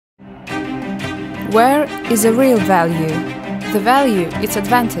Where is a real value? The value, its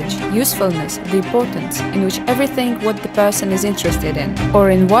advantage, usefulness, the importance in which everything what the person is interested in, or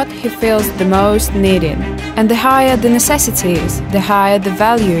in what he feels the most needing. And the higher the necessity is, the higher the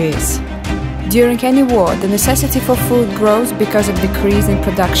value is. During any war, the necessity for food grows because of decrease in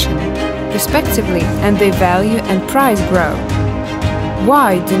production, respectively, and the value and price grow.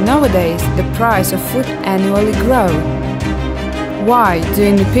 Why do nowadays the price of food annually grow? Why do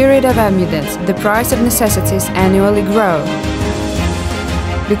in the period of abundance the price of necessities annually grow?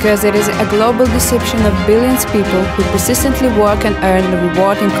 Because it is a global deception of billions of people who persistently work and earn the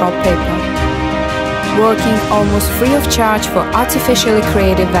reward in pulp paper, working almost free of charge for artificially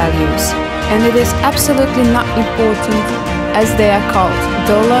created values. And it is absolutely not important as they are called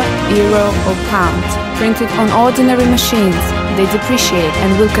dollar, euro or pound, printed on ordinary machines. They depreciate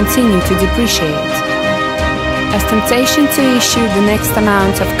and will continue to depreciate. As temptation to issue the next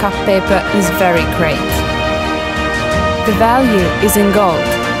amount of cup paper is very great. The value is in gold.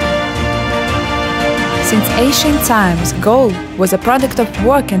 Since ancient times, gold was a product of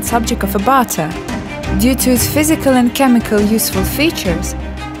work and subject of a barter. Due to its physical and chemical useful features,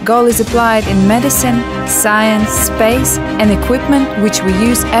 gold is applied in medicine, science, space, and equipment which we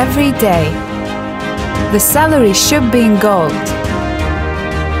use every day. The salary should be in gold.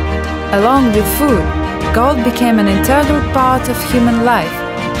 Along with food, gold became an integral part of human life.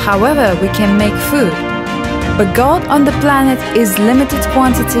 However, we can make food. But gold on the planet is limited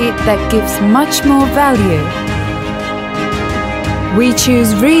quantity that gives much more value. We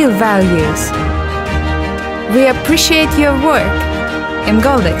choose real values. We appreciate your work.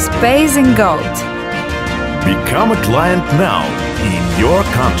 EmGoldex pays in gold. Become a client now in your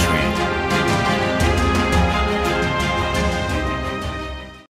country.